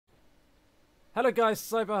Hello guys,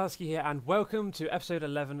 Cyber here and welcome to episode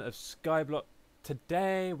 11 of Skyblock.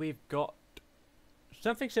 Today we've got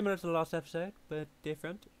something similar to the last episode, but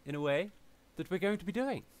different in a way, that we're going to be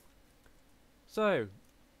doing. So,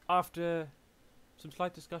 after some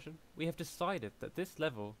slight discussion, we have decided that this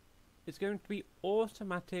level is going to be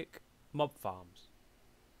automatic mob farms.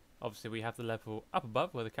 Obviously we have the level up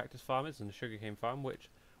above where the cactus farm is and the sugarcane farm, which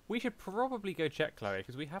we should probably go check, Chloe,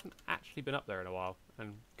 because we haven't actually been up there in a while,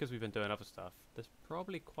 and because we've been doing other stuff, there's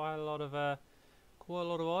probably quite a lot of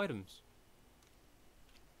items.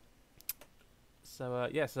 So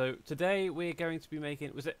yeah, so today we're going to be making.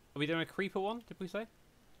 Are we doing a creeper one? Did we say?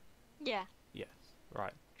 Yeah. Yes.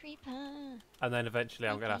 Right. Creeper. And then eventually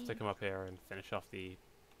I'm gonna have to Creepy. come up here and finish off the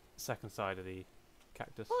second side of the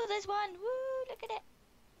cactus. Oh, there's one. Woo! Look at it.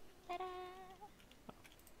 Ta-da!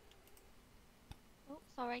 Oh,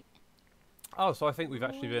 sorry. Oh, so I think we've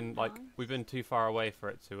actually Oh, been nice. we've been too far away for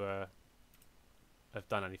it to have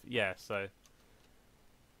done anything. Yeah. So.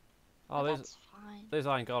 Oh, But there's that's fine. those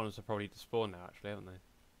iron golems are probably despawned now, actually, haven't they?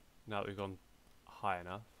 Now that we've gone high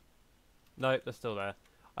enough. No, they're still there.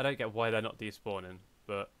 I don't get why they're not despawning,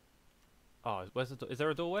 but... Oh, is there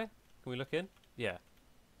a doorway? Can we look in? Yeah.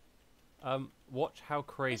 Watch how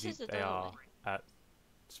crazy This is a they are doorway. at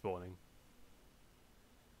spawning.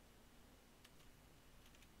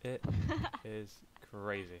 It is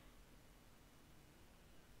crazy.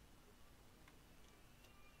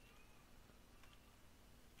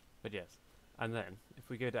 But yes. And then, if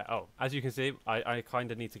we go down... Oh, as you can see, I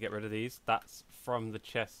kind of need to get rid of these. That's from the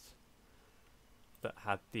chest that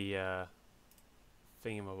had the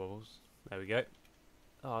thingamabobbles. There we go.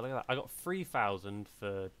 Oh, look at that. I got 3,000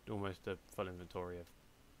 for almost a full inventory of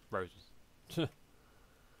roses.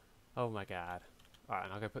 Oh my god. Alright,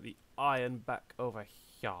 and I'll go put the iron back over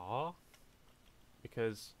here.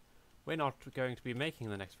 Because we're not going to be making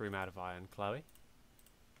the next room out of iron, Chloe.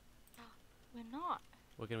 We're not.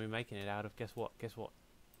 We're going to be making it out of, guess what? Guess what?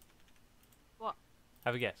 What?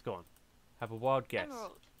 Have a guess, go on. Have a wild guess.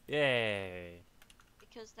 Emerald. Yay!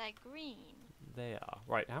 Because they're green. They are.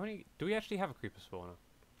 Right, how many... Do we actually have a creeper spawner?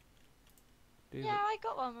 Yeah, I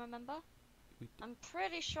got one, remember? We I'm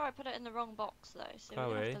pretty sure I put it in the wrong box, though, so we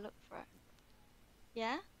Chloe? have to look for it.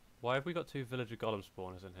 Yeah? Why have we got 2 villager golem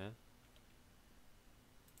spawners in here?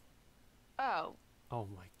 Oh. Oh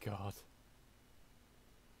my god.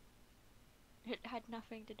 It had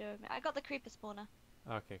nothing to do with me. I got the creeper spawner.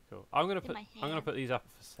 Okay, cool. I'm gonna In my put hand. these up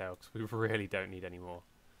for sale because we really don't need any more.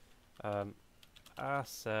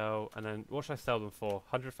 Sell, and then what should I sell them for?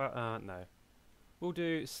 100,000? No, we'll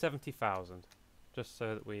do 70,000, just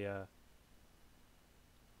so that we.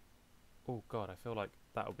 Oh god, I feel like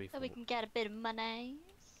that will be So for we can get a bit of money.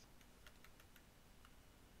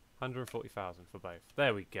 140,000 for both.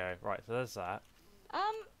 There we go. Right, so there's that.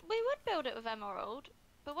 We would build it with emerald,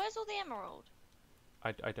 but where's all the emerald?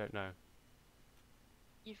 I don't know.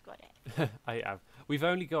 You've got it. I have. We've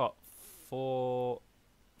only got 4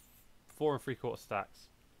 and 3/4 stacks,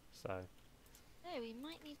 so. No, we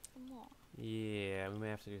might need some more. Yeah, we may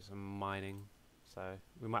have to do some mining. So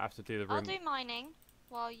we might have to do the room. I'll do mining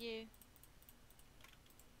while you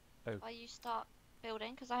Oh. while you start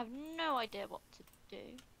building, because I have no idea what to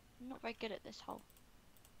do. I'm not very good at this whole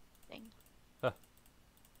thing.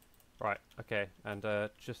 Right, okay, and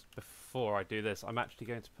just before I do this, I'm actually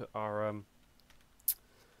going to put our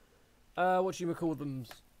what do you call them,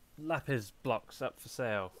 lapis blocks up for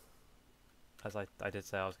sale. As I did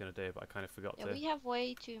say I was going to do, but I kind of forgot Yeah, to. we have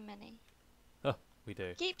way too many. We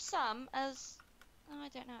do. Keep some as... Oh, I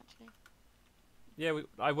don't know actually. Yeah,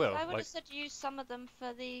 I will. I would Like, have said use some of them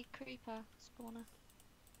for the creeper spawner.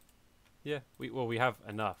 yeah, we have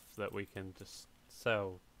enough that we can just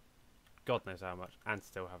sell. God knows how much, and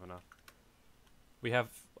still have enough. We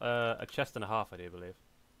have a chest and a half, I do believe.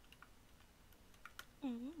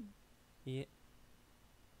 Mm. Yeah.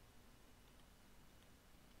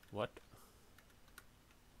 What?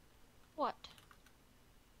 What?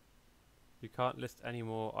 You can't list any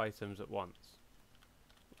more items at once.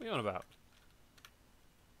 What are you on about?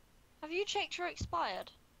 Have you checked your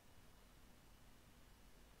expired?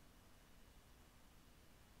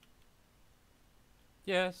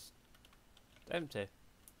 Yes. Empty.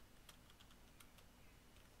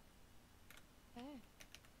 Oh.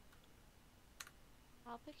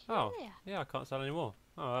 How Oh. peculiar. Yeah, I can't sell any more.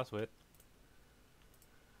 Oh, that's weird.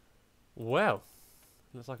 Well,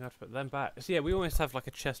 looks like I have to put them back. So yeah, we almost have like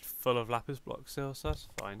a chest full of lapis blocks still, so that's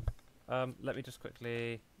fine. Let me just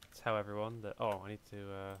quickly tell everyone that. Oh, I need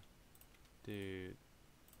to do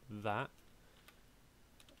that.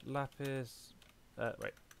 Lapis.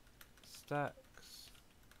 Wait. Stacks.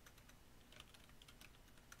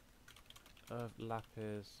 of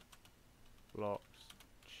lapis blocks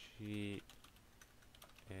cheap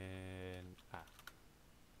in...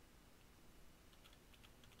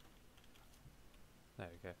 There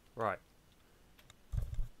we go. Right.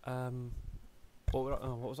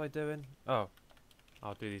 What was I doing? Oh,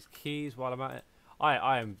 I'll do these keys while I'm at it.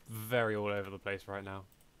 I am very all over the place right now.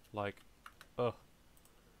 Like, ugh.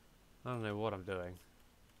 I don't know what I'm doing.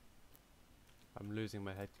 I'm losing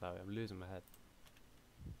my head, Chloe. I'm losing my head.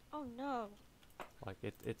 Oh no. Like,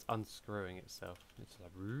 it's unscrewing itself. It's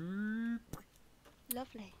like...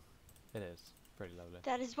 Lovely. It is. Pretty lovely.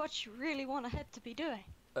 That is what you really want a head to be doing.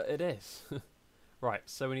 It is. Right,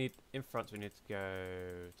 so we need... In front, we need to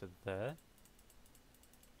go to there.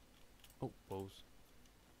 Oh, balls.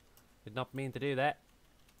 Did not mean to do that.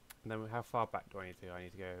 And then how far back do I need to go? I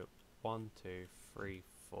need to go 1, 2, 3,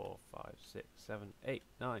 4, 5, 6, 7, 8,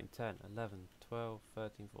 9, 10, 11, 12,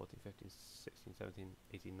 13, 14, 15, 16, 17,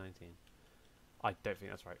 18, 19. I don't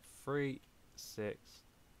think that's right. 3, 6,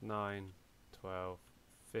 9, 12,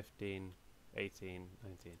 15, 18,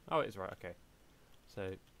 19. Oh, it is right, okay.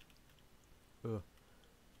 So,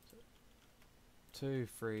 2,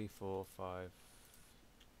 3, 4, 5,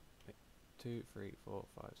 2, 3, 4,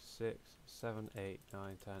 5, 6, 7, 8,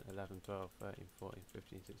 9, 10, 11, 12, 13, 14,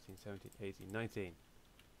 15, 16, 17, 18, 19.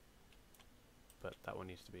 But that one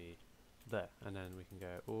needs to be there. And then we can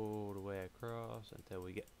go all the way across until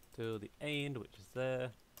we get to the end, which is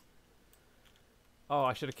there. Oh,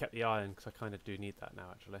 I should have kept the iron because I kind of do need that now,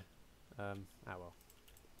 actually. Well.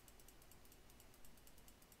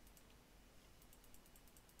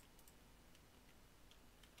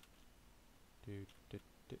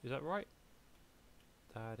 Is that right?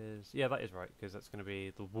 That is... Yeah, that is right, because that's going to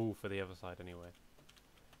be the wall for the other side anyway.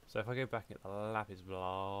 So if I go back and get the lapis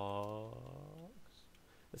blocks...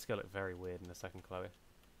 This is going to look very weird in a second, Chloe.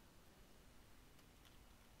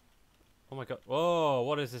 Oh my god. Whoa,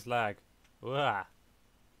 what is this lag? Wah!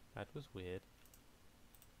 That was weird.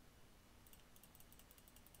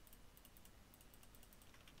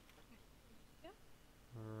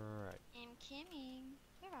 Right. I'm coming.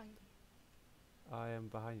 Where are you? I am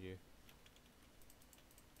behind you.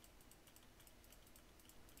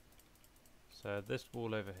 So this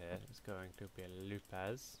wall over here is going to be a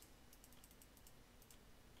lupaz.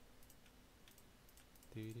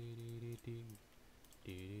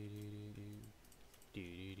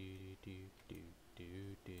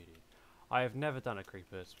 I have never done a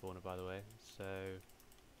creeper spawner, by the way, so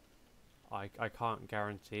I can't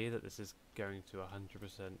guarantee that this is going to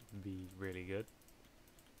 100% be really good,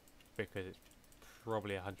 because it's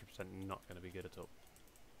probably 100% not going to be good at all.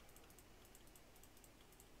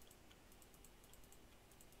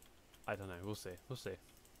 I don't know, we'll see, we'll see.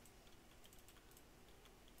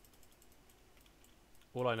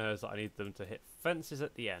 All I know is that I need them to hit fences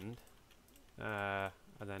at the end, and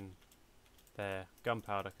then their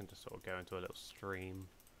gunpowder can just sort of go into a little stream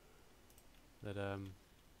that,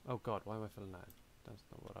 oh god, why am I filling that in? That's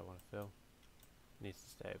not what I want to fill. It needs to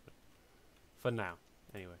stay open. For now,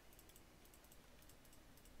 anyway.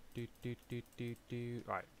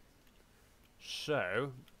 Right.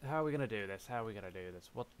 So, how are we going to do this? How are we going to do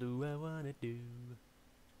this? What do I want to do?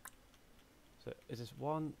 So, is this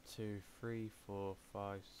 1, 2, 3, 4,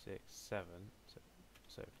 5, 6, 7?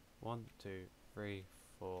 So 1, 2, 3,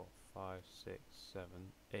 4, 5, 6, 7,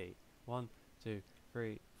 8. 1, 2,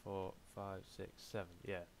 3, 4, 5, 6, 7.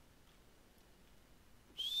 Yeah.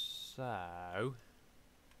 So...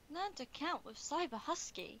 Learn to count with Cyber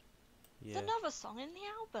Husky. Yeah. It's another song in the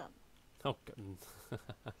album. Oh,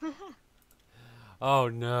 God. Oh,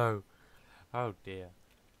 no. Oh, dear.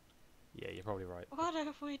 Yeah, you're probably right. What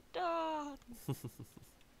have we done?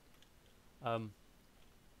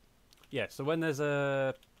 Yeah, so when there's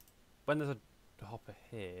a hopper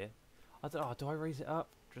here, I don't, oh, do I raise it up?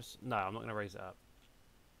 Just no, I'm not gonna raise it up.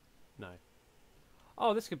 No.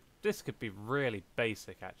 Oh, this could be really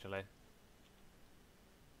basic actually.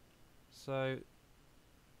 So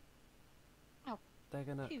Oh, they're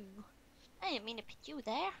gonna. Phew. I didn't mean to put you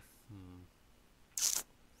there.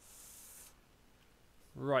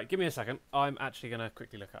 Right, give me a second. I'm actually gonna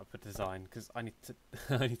quickly look up a design because I need to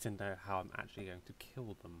I need to know how I'm actually going to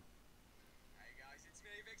kill them. Hey guys, it's me,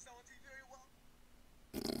 Vic.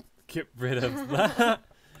 Get rid of that.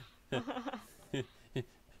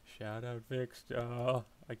 Shout out Victor,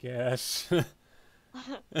 I guess.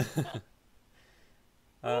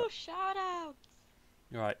 Oh, shout out!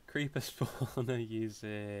 Right, creeper spawner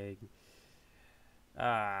using.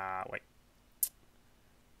 Wait.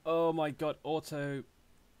 Oh my god, auto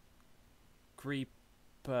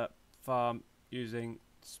creeper farm using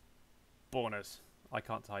spawners. I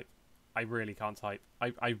can't type. I really can't type.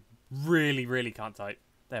 I Really, really can't type.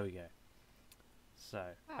 There we go. So,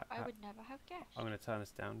 Wow, I would never have guessed. I'm going to turn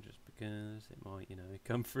this down just because it might, you know,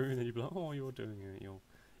 come through and then you'll be like, oh, you're doing it. You're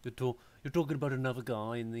talking about another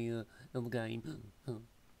guy in the game.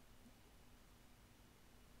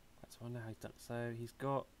 That's why now he's done. So he's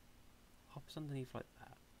got hops underneath like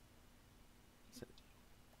that. So,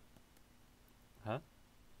 huh?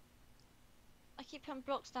 I keep putting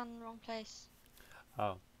blocks down in the wrong place.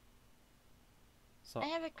 Oh. So I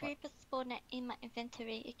have a creeper spawner in my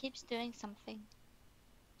inventory. It keeps doing something.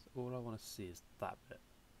 all I want to see is that bit.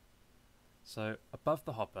 So above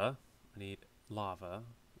the hopper, I need lava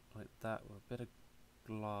like that with a bit of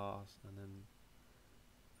glass, and then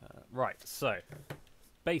right. So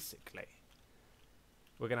basically,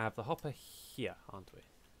 we're gonna have the hopper here, aren't we?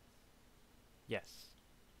 Yes.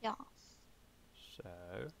 Yes. So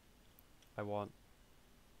I want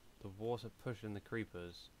the water pushing the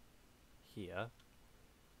creepers here.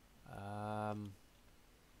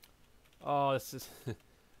 Oh, this is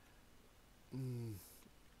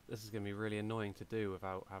this is going to be really annoying to do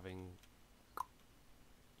without having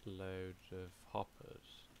loads of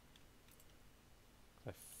hoppers.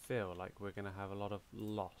 I feel like we're going to have a lot of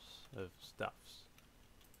loss of stuffs.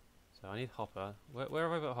 So I need hopper. Where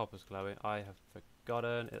have I got hoppers, Chloe? I have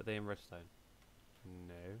forgotten. Are they in redstone?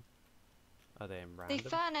 No. Are they in random? The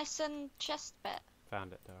furnace and chest bit.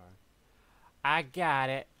 Found it, don't worry. I got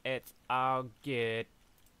it. It's all good.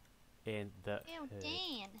 In the Oh, hood.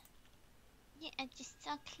 Dan. Yeah, I'm just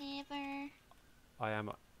so clever. I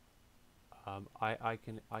am. I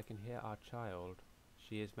can hear our child.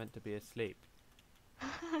 She is meant to be asleep.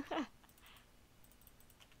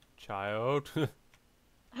 Child, Go.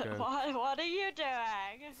 What are you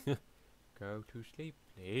doing? go to sleep,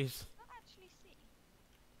 please. Not actually see.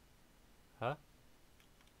 Huh?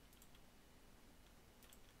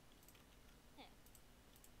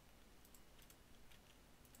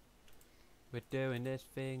 We're doing this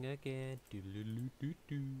thing again.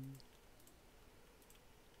 Doodle-doo-doo-doo.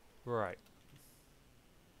 Right.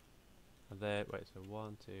 And there, wait, so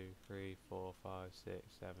 1, 2, 3, 4, 5, 6,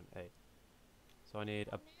 7, 8. So I need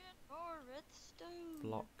a more redstone.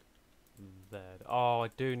 block there. Oh, I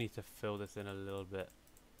do need to fill this in a little bit.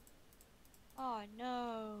 Oh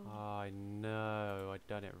no. I know, I've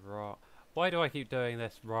done it wrong. Why do I keep doing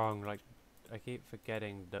this wrong? Like, I keep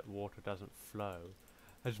forgetting that water doesn't flow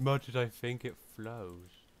as much as I think it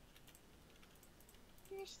flows.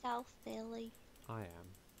 You're so silly. I am.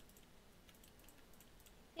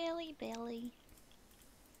 Billy Billy.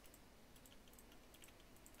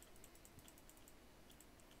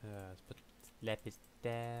 Let's put lapis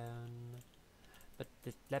down. Put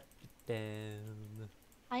this lapis down.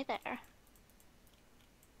 Hi there.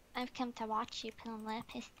 I've come to watch you put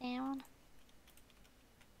lapis down.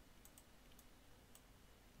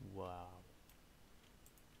 Wow.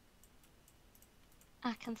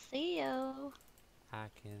 I can see you. I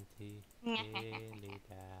can see clearly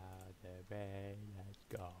now the rain has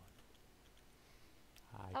gone.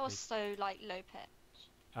 That was so like low pitch.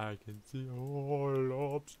 I can see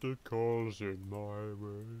all obstacles in my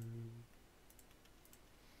way.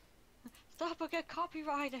 Stop or get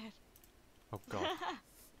copyrighted. Oh god.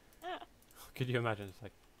 Could you imagine? It's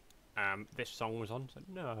like, this song was on. So,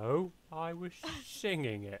 no, I was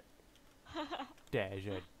singing it. There's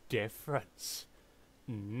a difference.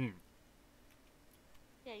 Mm.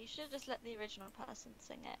 Yeah, you should have just let the original person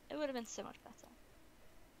sing it. It would have been so much better.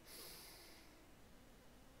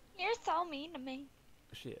 You're so mean to me.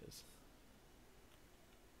 She is.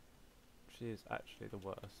 She is actually the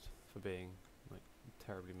worst for being, like,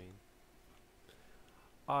 terribly mean.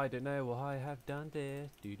 I don't know why I have done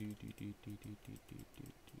this.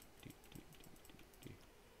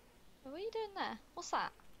 What are you doing there? What's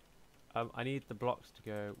that? I need the blocks to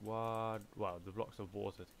go one. Well, the blocks of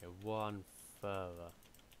water to go one further.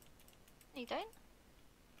 No, you don't?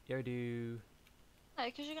 Yo, do. No,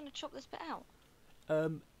 because you're going to chop this bit out.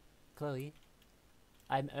 Chloe,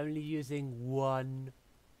 I'm only using one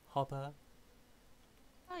hopper,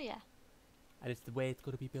 Oh, yeah. and it's the way it's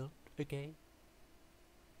got to be built. Okay.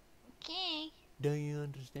 Okay. Do you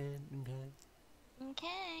understand? Okay.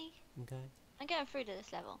 Okay. Okay. I'm going through to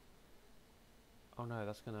this level. Oh no,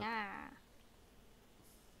 that's gonna. Nah.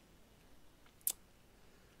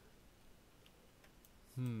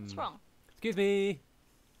 What's wrong? Excuse me.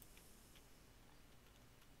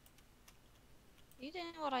 You doing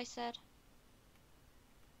what I said?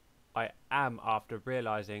 I am, after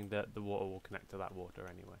realizing that the water will connect to that water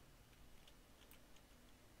anyway.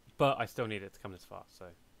 But I still need it to come this far, so.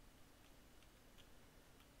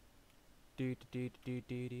 Do do do do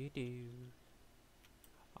do do do.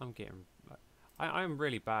 I'm getting. I'm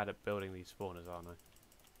really bad at building these spawners, aren't I?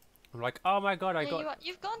 I'm like, oh my god, I Yeah, got...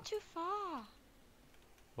 you've gone too far.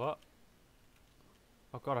 What?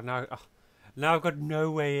 Oh god, now I've got no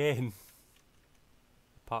way in.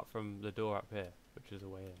 Apart from the door up here, which is a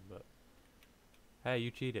way in, but... Hey,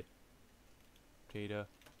 you cheated. Cheater.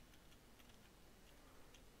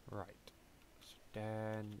 Right. So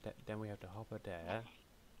then we have to hop it there.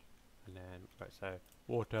 And then, right, so,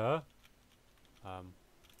 water.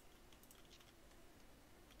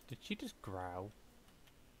 Did she just growl?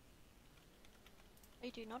 I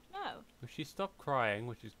do not know. Well, she stopped crying,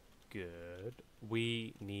 which is good.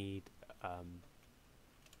 We need,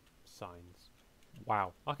 signs.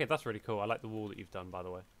 Wow. Okay, that's really cool. I like the wall that you've done, by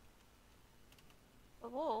the way. A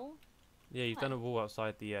wall? Yeah, you've done a wall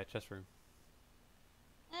outside the chest room.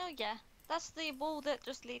 Oh yeah, that's the wall that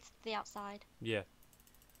just leads to the outside. Yeah.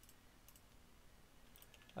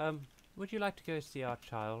 Would you like to go see our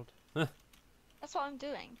child? That's what I'm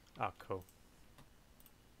doing. Oh, cool.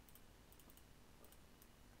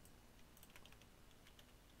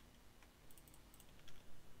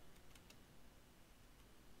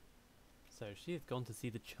 So she has gone to see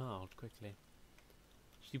the child quickly.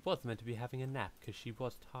 She was meant to be having a nap because she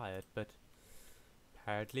was tired, but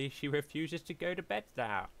apparently she refuses to go to bed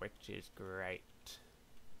now, which is great.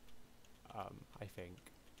 I think.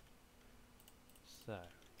 So.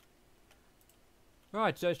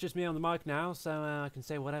 Right, so it's just me on the mic now, so I can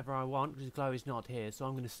say whatever I want because Chloe's not here, so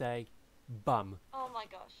I'm going to say bum. Oh my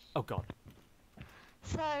gosh. Oh god.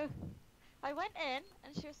 So, I went in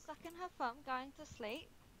and she was sucking her thumb, going to sleep.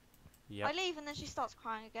 Yep. I leave and then she starts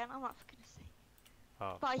crying again. I'm like, for goodness sake.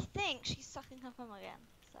 Oh. But I think she's sucking her thumb again,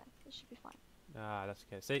 so it should be fine. Ah, that's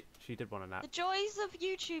okay. See, she did want a nap. The joys of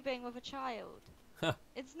YouTubing with a child.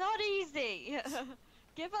 It's not easy.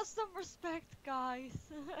 Give us some respect, guys.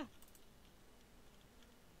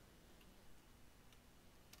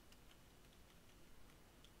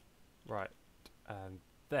 Right, and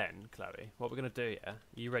then, Chloe, what we're going to do, yeah? Are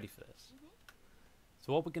you ready for this?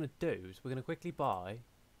 So what we're going to do is we're going to quickly buy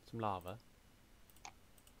some lava.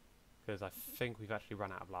 Because I think we've actually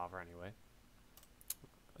run out of lava anyway.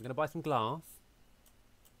 I'm going to buy some glass.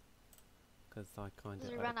 Because I kind of...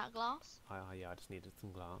 Did we run out of glass? Yeah, I just needed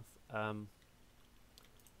some glass. I'm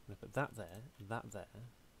going to put that there, that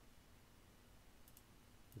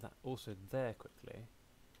also there quickly.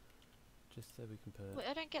 Just so we can put... Wait,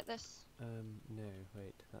 I don't get this. No,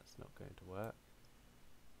 wait, that's not going to work.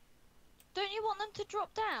 Don't you want them to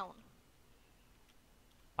drop down?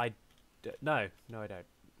 No, I don't.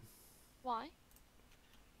 Why?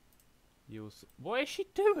 You'll see. What is she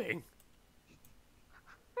doing?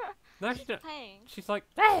 No, She's playing. she's like,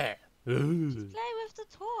 there! She's playing with the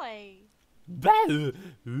toy. Bell!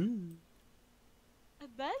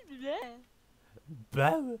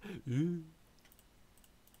 Bell!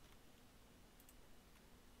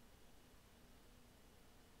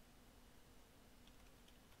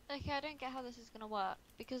 Okay, I don't get how this is gonna work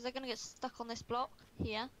because they're gonna get stuck on this block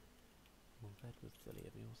here. Well, that was silly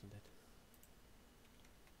of me, wasn't it?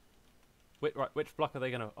 Wait, right, which block are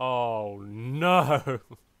they gonna... Oh, no!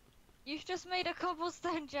 You've just made a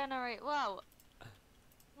cobblestone generator. Well,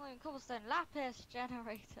 not even cobblestone, lapis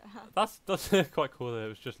generator. That's quite cool that it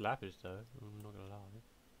was just lapis, though. I'm not gonna lie.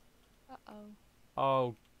 Uh-oh.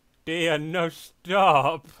 Oh, dear, no,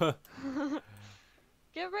 stop! Get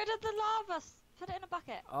rid of the lava. Put it in a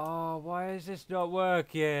bucket. Oh, why is this not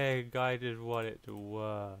working? I just want it to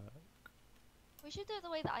work. We should do it the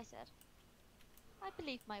way that I said. I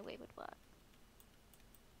believe my way would work.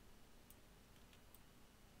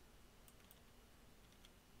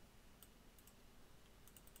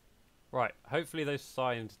 Right, hopefully those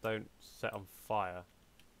signs don't set on fire.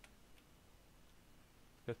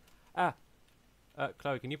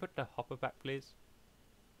 Chloe, can you put the hopper back, please?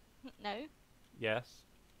 No. Yes.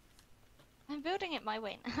 I'm building it my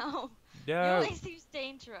way now. No. It always seems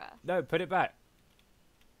dangerous. No, put it back.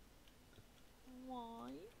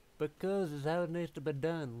 Why? Because it's how it needs to be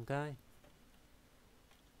done, okay?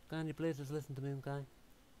 Can you please just listen to me, okay?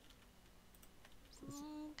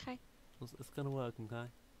 Okay. It's gonna work, okay?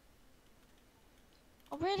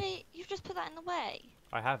 Oh really? You've just put that in the way?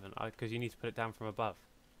 I haven't, because you need to put it down from above.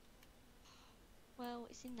 Well,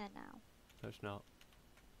 it's in there now. No, it's not.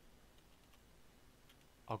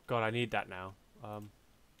 Oh god, I need that now.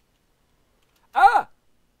 Ah!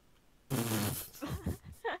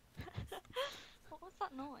 What was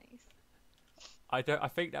that noise? I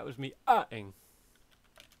think that was me ing.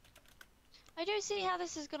 I don't see how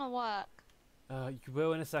this is gonna work. You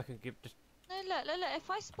will in a second. Just No, look. If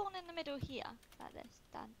I spawn in the middle here, like this,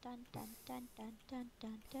 dun dun dun dun dun dun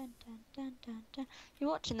dun dun dun dun dun dun. You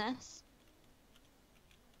watching this?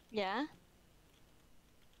 Yeah.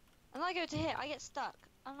 And I go to hit, I get stuck.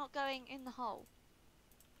 I'm not going in the hole.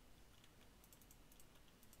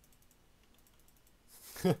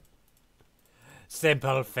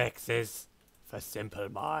 Simple fixes for simple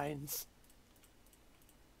minds.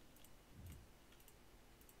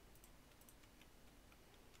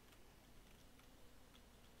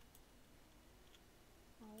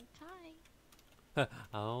 Okay.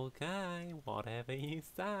 Okay, whatever you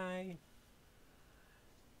say.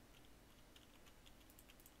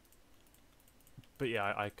 But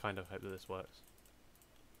yeah, I kind of hope that this works.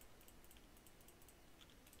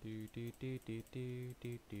 Do do do do do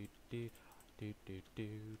do do do do do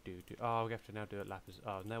do do do. Oh, we have to now do it lap as.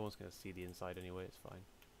 Oh, no one's gonna see the inside anyway. It's fine.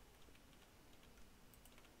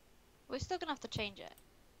 We're still gonna have to change it.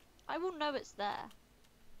 I will know it's there.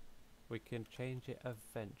 We can change it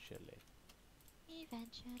eventually.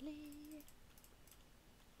 Eventually.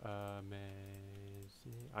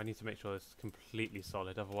 Amazing. I need to make sure it's completely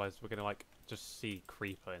solid, otherwise we're gonna like just see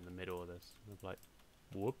creeper in the middle of this. It's like,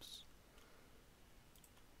 whoops.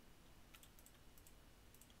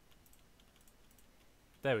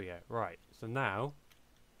 There we go. Right. So now,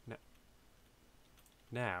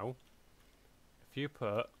 now, if you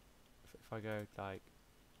put, if I go like,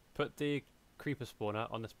 put the creeper spawner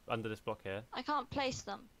on this under this block here. I can't place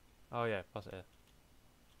them. Oh yeah, pass it here.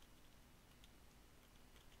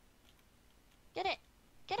 Get it!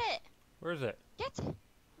 Get it! Where is it? Get it! Oh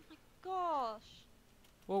my gosh.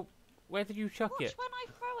 Well, where did you chuck Watch it? when I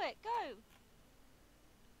throw it. Go!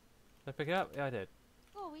 Did I pick it up? Yeah, I did.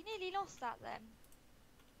 Oh, we nearly lost that then.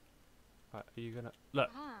 Right, are you gonna look?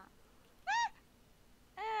 Ah.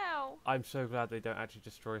 Ow! I'm so glad they don't actually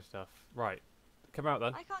destroy stuff. Right, come out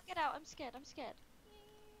then. I can't get out. I'm scared. I'm scared.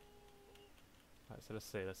 Right, so let's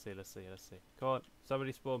see. Come on,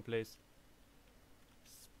 somebody spawn, please.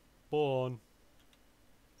 Spawn.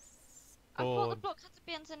 I thought the Spawn. block had to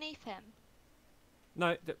be underneath him.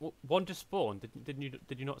 No, one just spawned. Did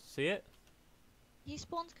you not see it? He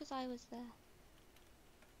spawned because I was there.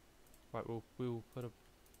 Right, we'll put a.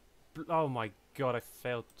 Oh my god, I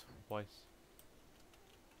failed twice.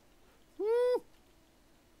 Woo!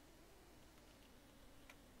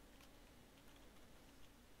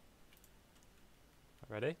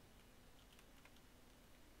 Ready?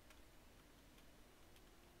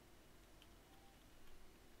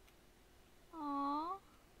 Aww.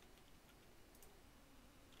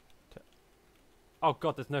 Oh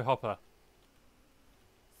god, there's no hopper.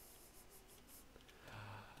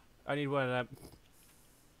 I need one of them.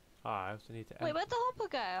 Ah, I also need to. Wait, where'd the hopper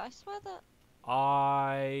go? I swear that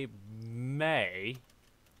I may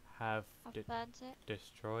have I've burnt it.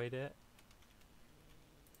 destroyed it,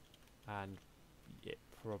 and it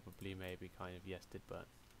probably maybe kind of yes did burn.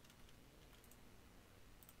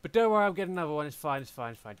 But don't worry, I'll get another one. It's fine.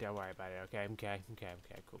 Don't worry about it. Okay,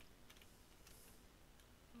 cool.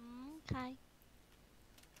 Okay.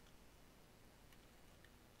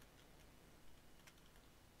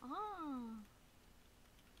 Ah.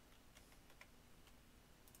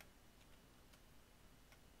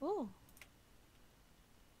 Oh.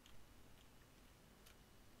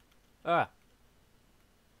 Ah.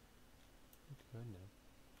 Oh, no.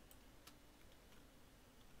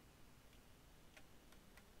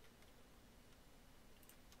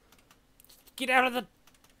 Get out of the.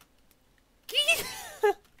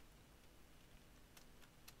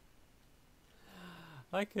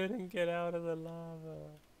 I couldn't get out of the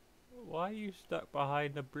lava. Why are you stuck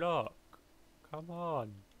behind the block? Come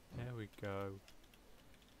on. There we go.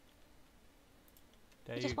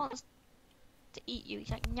 There He you just wants to eat you. He's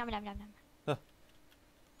like, yum, yum, yum, yum.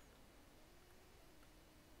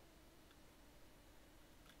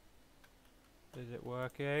 Is it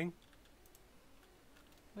working?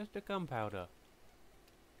 Where's the gunpowder?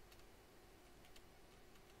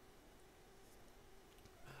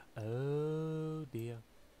 Oh dear.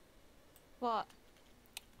 What?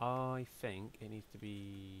 I think it needs to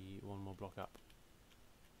be one more block up.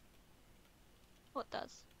 What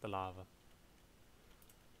does? The lava.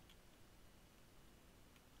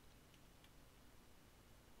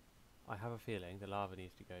 I have a feeling the lava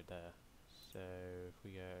needs to go there. So if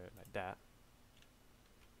we go like that.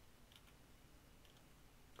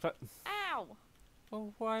 Ow!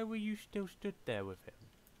 Well, why were you still stood there with him?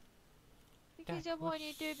 Because That I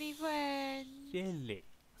wanted to be friends. Silly.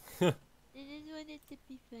 I just wanted to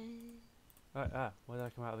be friends. Right, why did I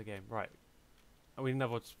come out of the game? Right. And we need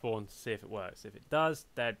another spawn to see if it works. If it does,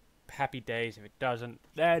 then happy days. If it doesn't,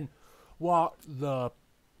 then what the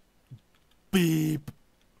beep?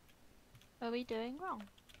 What are we doing wrong?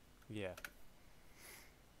 Yeah.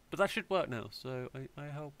 But that should work now, so I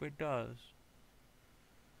hope it does.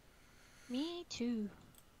 Me too.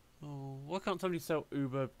 Oh, why can't somebody sell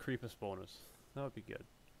Uber creeper spawners? That would be good.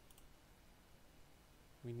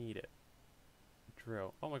 We need it.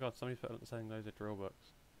 Drill. Oh my god, somebody's selling loads of drill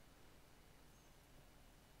books.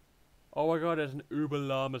 Oh my god, there's an Uber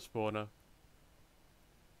llama spawner.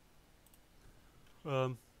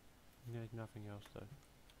 There's nothing else though.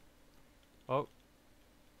 Oh.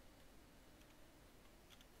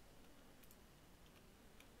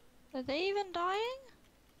 Are they even dying?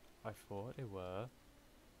 I thought they were.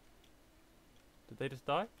 Did they just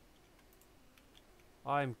die?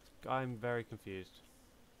 I'm very confused.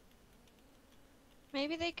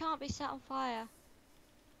 Maybe they can't be set on fire.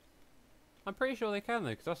 I'm pretty sure they can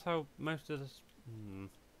though, because that's how most of this.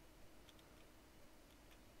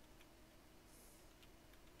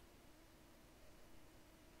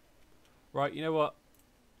 Right, you know what?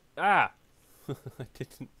 Ah! I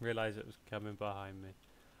didn't realise it was coming behind me.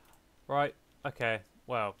 Right, okay.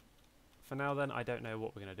 Well, for now then, I don't know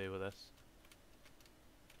what we're gonna do with this.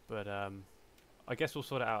 But I guess we'll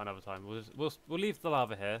sort it out another time. We'll leave the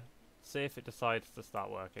lava here. See if it decides to start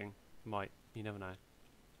working. Might. You never know.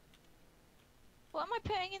 What am I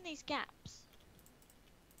putting in these gaps?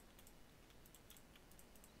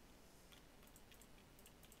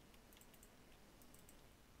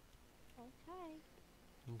 Okay.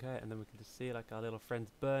 Okay, and then we can just see like our little friends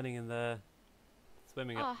burning in there,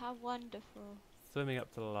 swimming Oh, up, how wonderful. swimming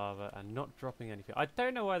up to the lava and not dropping anything. I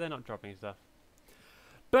don't know why they're not dropping stuff.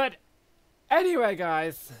 But anyway,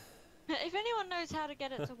 guys. If anyone knows how to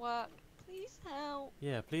get it to work, please help.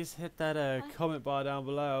 Yeah, please hit that comment bar down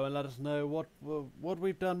below and let us know what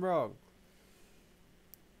we've done wrong.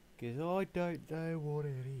 Because I don't know what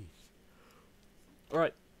it is.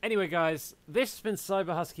 Alright, anyway guys, this has been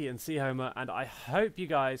Cyber Husky and Sea Homer, and I hope you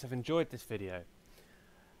guys have enjoyed this video.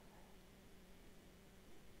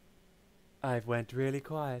 I went really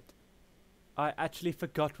quiet. I actually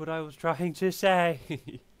forgot what I was trying to say.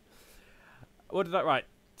 What did I write?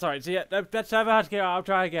 Sorry, so yeah, that's Cyber Husky, I'll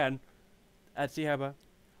try again. At Sea Homer.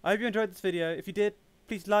 I hope you enjoyed this video. If you did,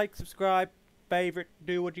 please like, subscribe, favourite,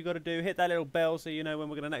 do what you gotta do. Hit that little bell so you know when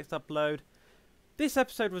we're gonna next upload. This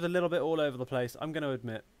episode was a little bit all over the place, I'm gonna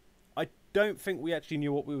admit. I don't think we actually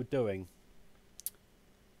knew what we were doing.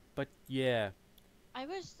 But yeah. I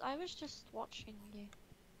was just watching you.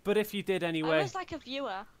 But if you did anyway. I was like a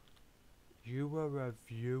viewer. You were a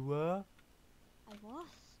viewer? I was.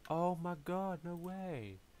 Oh my god, no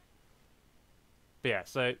way. But yeah,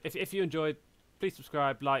 so if you enjoyed, please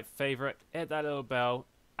subscribe, like, favourite, hit that little bell,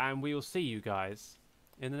 and we will see you guys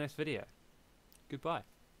in the next video. Goodbye.